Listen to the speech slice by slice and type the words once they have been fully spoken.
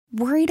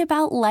Worried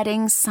about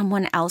letting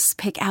someone else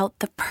pick out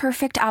the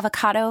perfect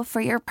avocado for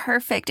your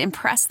perfect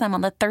impress them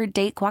on the third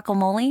date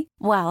guacamole?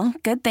 Well,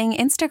 good thing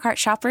Instacart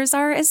shoppers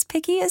are as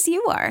picky as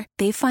you are.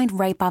 They find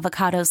ripe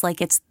avocados like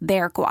it's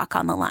their guac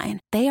on the line.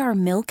 They are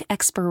milk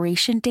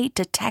expiration date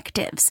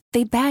detectives.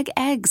 They bag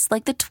eggs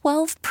like the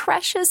 12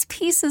 precious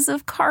pieces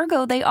of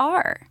cargo they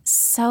are.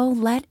 So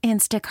let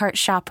Instacart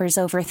shoppers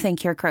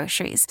overthink your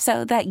groceries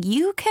so that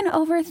you can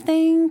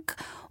overthink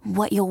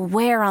what you'll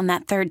wear on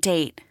that third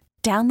date.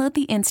 Download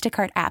the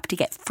Instacart app to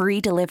get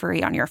free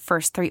delivery on your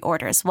first 3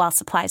 orders while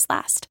supplies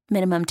last.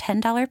 Minimum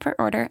 $10 per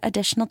order.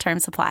 Additional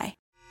terms apply.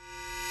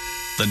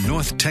 The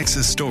North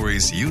Texas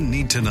stories you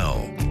need to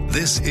know.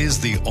 This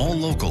is the All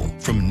Local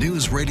from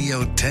News Radio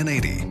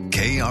 1080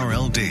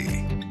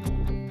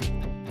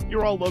 KRLD.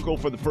 You're All Local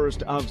for the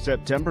 1st of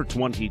September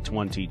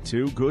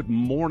 2022. Good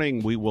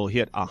morning. We will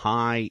hit a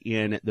high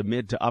in the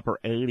mid to upper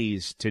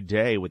 80s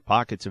today with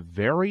pockets of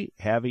very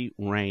heavy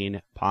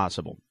rain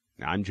possible.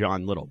 I'm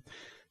John Little.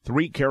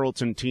 3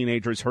 Carrollton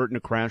teenagers hurt in a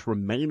crash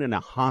remain in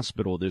a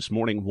hospital this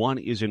morning. One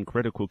is in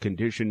critical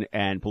condition,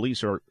 and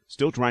police are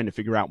still trying to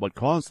figure out what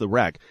caused the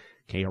wreck.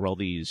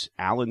 KRLD's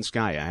Alan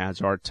Skaya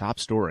has our top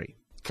story.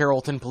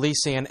 Carrollton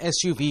police say an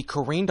SUV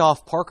careened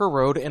off Parker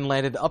Road and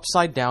landed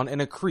upside down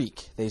in a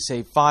creek. They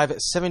say 5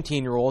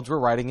 17-year-olds were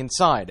riding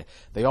inside.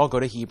 They all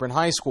go to Hebron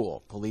High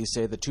School. Police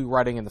say the 2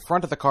 riding in the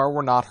front of the car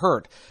were not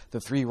hurt.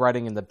 The 3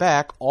 riding in the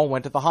back all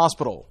went to the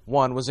hospital.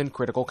 1 was in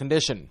critical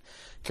condition.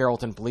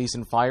 Carrollton police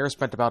and fire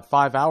spent about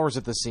 5 hours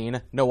at the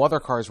scene. No other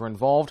cars were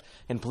involved,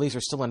 and police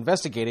are still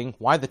investigating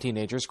why the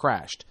teenagers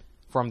crashed.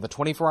 From the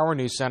 24-Hour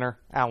News Center,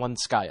 Alan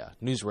Skaya,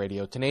 News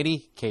Radio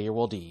 1080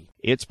 KRLD.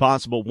 It's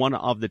possible one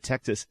of the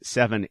Texas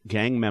 7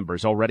 gang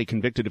members already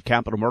convicted of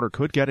capital murder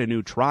could get a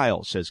new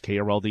trial, says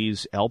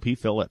KRLD's LP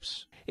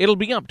Phillips. It'll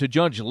be up to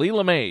Judge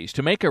Leila Mays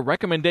to make a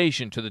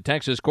recommendation to the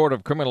Texas Court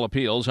of Criminal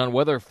Appeals on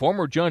whether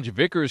former Judge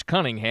Vickers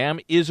Cunningham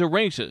is a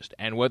racist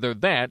and whether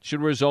that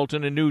should result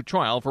in a new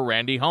trial for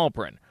Randy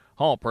Halpern.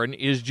 Halpern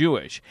is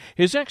Jewish.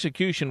 His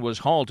execution was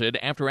halted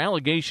after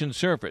allegations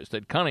surfaced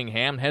that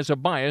Cunningham has a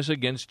bias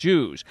against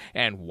Jews,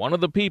 and one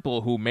of the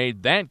people who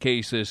made that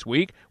case this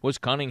week was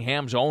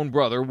Cunningham's own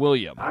brother,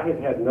 William. I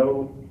had had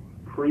no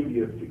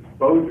previous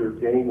exposure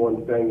to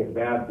anyone saying a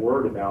bad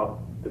word about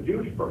a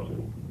Jewish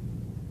person.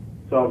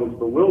 So I was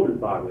bewildered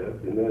by this,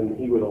 and then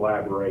he would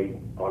elaborate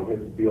on his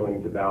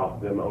feelings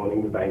about them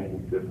owning the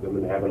banking system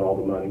and having all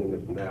the money and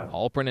this and that.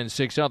 Halpern and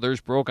 6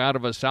 others broke out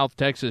of a South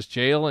Texas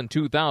jail in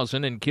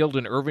 2000 and killed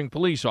an Irving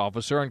police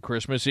officer on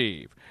Christmas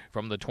Eve.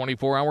 From the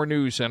 24-Hour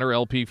News Center,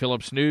 LP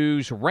Phillips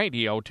News,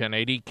 Radio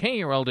 1080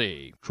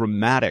 KRLD.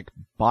 Dramatic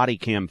body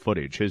cam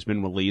footage has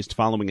been released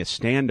following a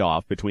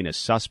standoff between a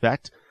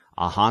suspect,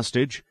 a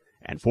hostage,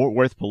 and Fort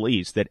Worth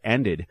police that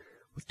ended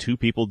with 2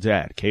 people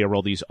dead.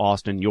 KRLD's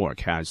Austin York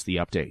has the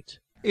update.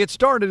 It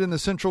started in the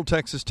central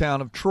Texas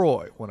town of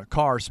Troy when a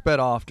car sped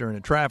off during a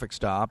traffic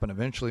stop and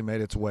eventually made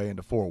its way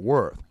into Fort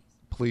Worth.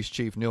 Police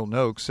Chief Neil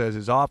Noakes says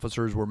his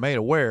officers were made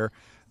aware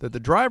that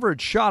the driver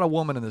had shot a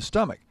woman in the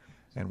stomach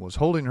and was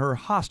holding her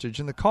hostage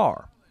in the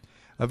car.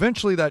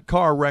 Eventually, that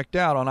car wrecked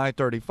out on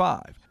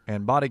I-35,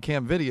 and body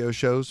cam video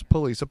shows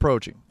police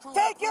approaching.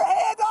 Take your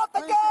hands off the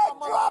gun!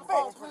 Drop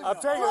it! I'll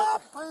take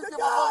Drop the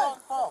gun!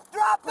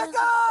 Drop the gun!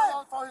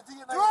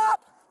 Drop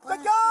the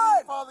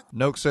gun!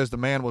 Noakes says the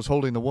man was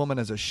holding the woman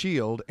as a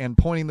shield and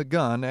pointing the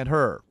gun at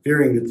her.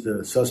 Fearing that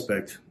the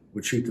suspect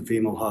would shoot the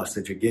female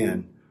hostage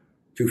again,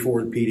 2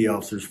 Ford PD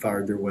officers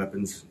fired their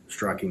weapons,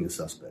 striking the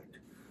suspect.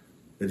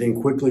 They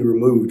then quickly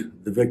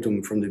removed the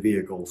victim from the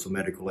vehicle so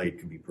medical aid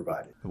could be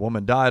provided. The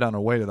woman died on her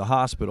way to the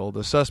hospital.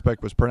 The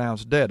suspect was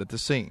pronounced dead at the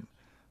scene.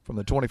 From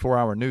the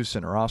 24-Hour News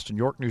Center, Austin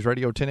York, News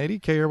Radio 1080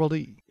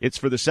 KRLD. It's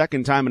for the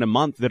second time in a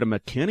month that a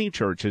McKinney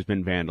church has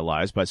been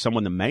vandalized by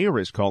someone the mayor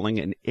is calling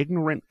an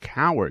ignorant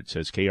coward,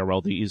 says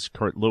KRLD's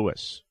Kurt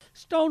Lewis.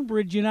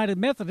 Stonebridge United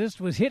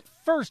Methodist was hit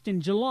first in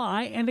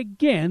July and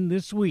again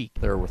this week.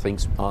 There were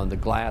things on the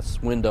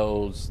glass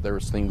windows. There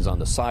was things on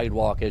the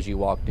sidewalk as you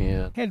walked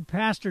in. Head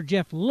pastor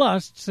Jeff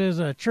Lust says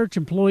a church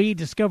employee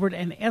discovered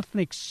an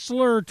ethnic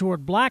slur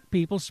toward black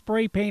people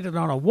spray painted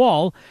on a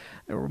wall.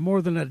 There were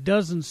more than a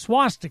dozen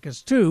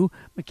swastikas, too.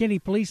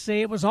 McKinney police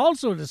say it was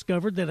also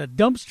discovered that a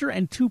dumpster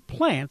and 2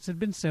 plants had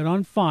been set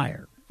on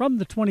fire. From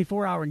the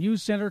 24-Hour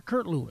News Center,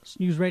 Kurt Lewis,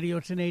 News Radio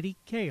 1080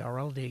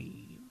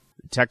 KRLD.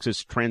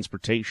 Texas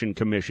Transportation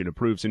Commission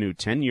approves a new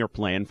 10-year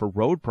plan for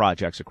road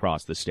projects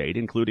across the state,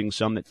 including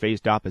some that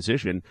faced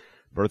opposition.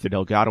 Bertha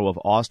Delgado of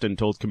Austin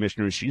told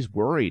commissioners she's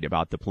worried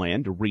about the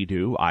plan to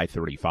redo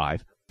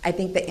I-35. I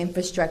think the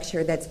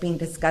infrastructure that's being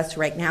discussed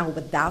right now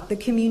without the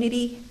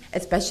community,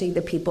 especially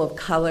the people of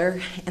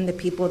color and the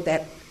people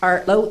that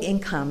are low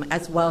income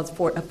as well as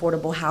for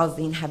affordable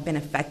housing, have been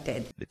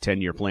affected. The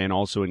 10-year plan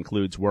also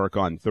includes work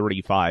on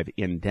 35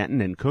 in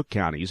Denton and Cook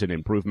counties and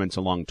improvements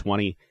along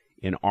 20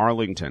 in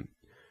Arlington.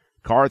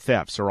 Car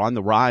thefts are on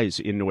the rise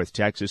in North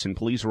Texas, and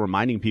police are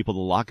reminding people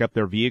to lock up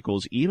their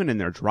vehicles even in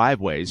their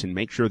driveways and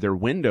make sure their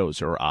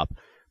windows are up.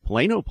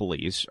 Plano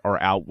police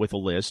are out with a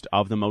list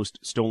of the most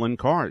stolen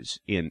cars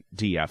in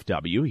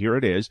DFW. Here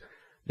it is.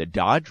 The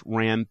Dodge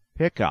Ram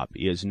pickup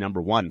is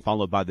number 1,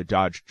 followed by the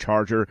Dodge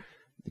Charger,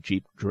 the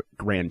Jeep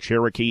Grand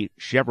Cherokee,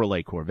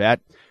 Chevrolet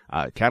Corvette,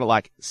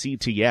 Cadillac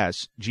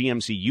CTS,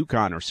 GMC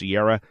Yukon or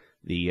Sierra,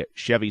 the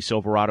Chevy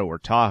Silverado or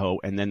Tahoe,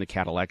 and then the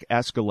Cadillac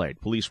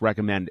Escalade. Police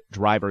recommend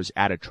drivers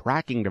add a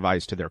tracking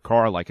device to their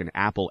car like an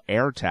Apple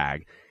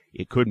AirTag.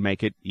 It could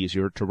make it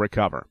easier to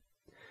recover.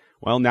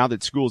 Well, now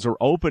that schools are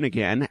open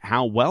again,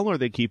 how well are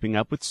they keeping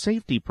up with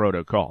safety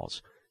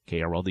protocols?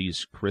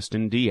 KRLD's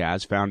Kristen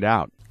Diaz found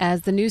out.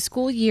 As the new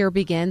school year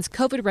begins,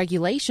 COVID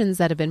regulations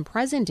that have been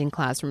present in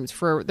classrooms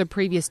for the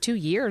previous 2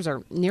 years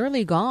are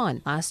nearly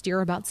gone. Last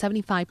year, about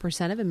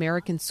 75% of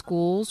American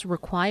schools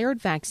required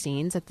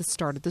vaccines at the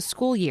start of the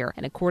school year.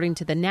 And according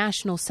to the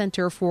National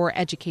Center for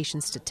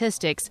Education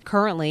Statistics,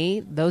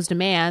 currently those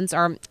demands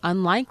are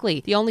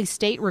unlikely. The only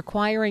state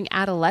requiring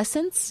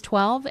adolescents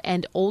 12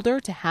 and older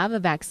to have a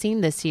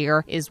vaccine this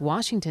year is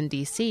Washington,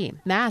 D.C.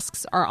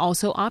 Masks are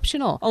also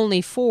optional.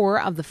 Only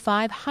 4 of the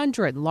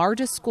 500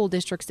 largest school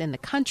districts in the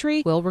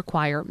country will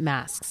require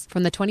masks.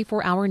 From the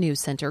 24-Hour News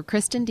Center,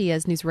 Kristen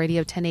Diaz, News Radio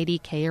 1080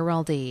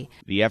 KRLD.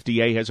 The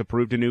FDA has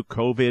approved a new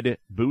COVID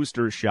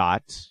booster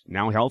shot.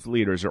 Now health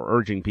leaders are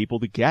urging people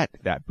to get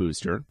that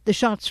booster. The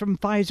shots from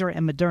Pfizer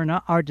and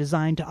Moderna are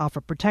designed to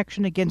offer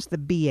protection against the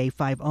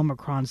BA.5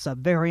 Omicron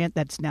subvariant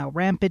that's now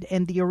rampant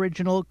and the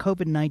original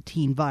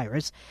COVID-19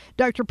 virus.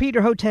 Dr.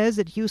 Peter Hotez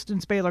at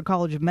Houston's Baylor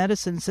College of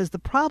Medicine says the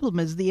problem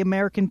is the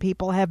American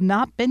people have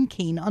not been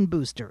keen on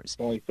boosters.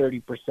 Only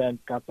 30%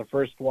 got the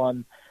first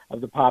one of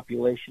the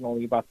population.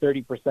 Only about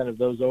 30% of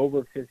those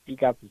over 50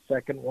 got the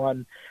second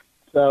one.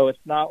 So it's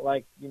not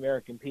like the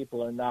American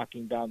people are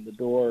knocking down the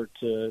door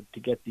to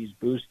get these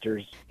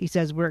boosters. He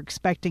says we're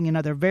expecting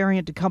another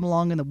variant to come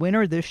along in the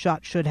winter. This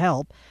shot should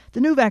help.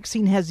 The new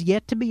vaccine has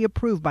yet to be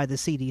approved by the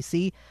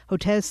CDC.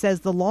 Hotez says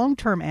the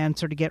long-term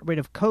answer to get rid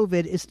of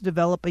COVID is to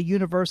develop a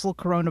universal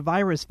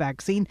coronavirus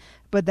vaccine,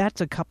 but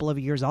that's a couple of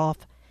years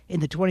off. In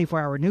the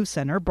 24-Hour News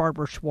Center,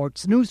 Barbara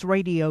Schwartz, News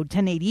Radio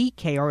 1080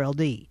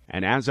 KRLD.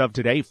 And as of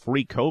today,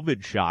 free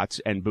COVID shots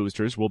and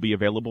boosters will be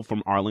available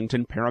from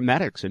Arlington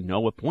paramedics, and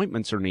no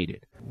appointments are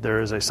needed.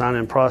 There is a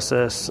sign-in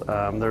process,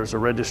 there's a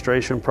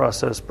registration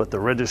process, but the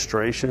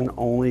registration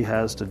only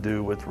has to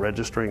do with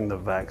registering the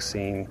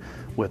vaccine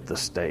with the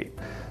state.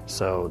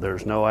 So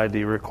there's no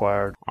ID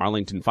required.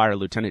 Arlington Fire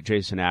Lieutenant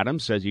Jason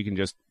Adams says you can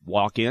just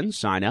walk in,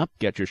 sign up,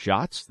 get your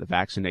shots. The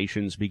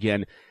vaccinations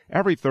begin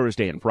every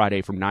Thursday and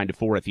Friday from 9 to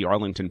 4 at the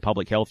Arlington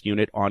Public Health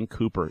Unit on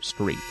Cooper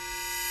Street.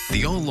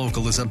 The All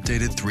Local is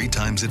updated 3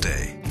 times a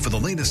day. For the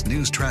latest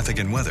news, traffic,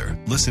 and weather,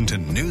 listen to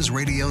News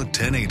Radio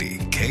 1080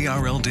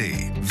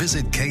 KRLD.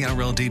 Visit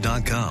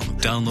KRLD.com,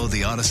 download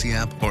the Odyssey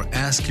app, or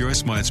ask your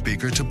smart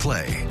speaker to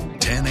play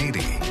 1080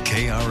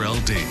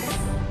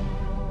 KRLD.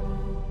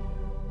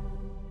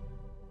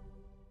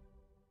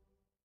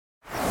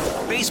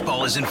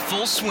 Baseball is in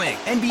full swing.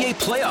 NBA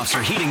playoffs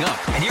are heating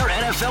up, and your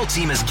NFL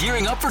team is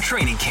gearing up for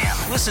training camp.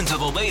 Listen to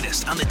the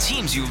latest on the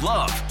teams you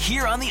love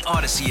here on the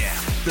Odyssey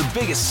app. The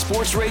biggest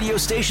sports radio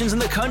stations in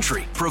the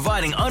country,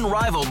 providing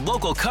unrivaled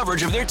local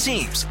coverage of their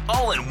teams,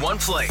 all in one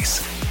place.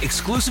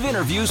 Exclusive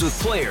interviews with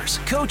players,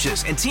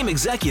 coaches, and team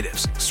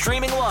executives,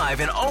 streaming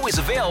live and always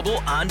available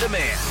on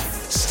demand.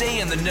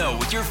 Stay in the know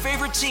with your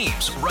favorite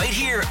teams right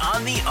here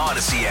on the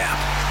Odyssey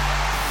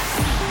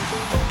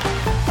app.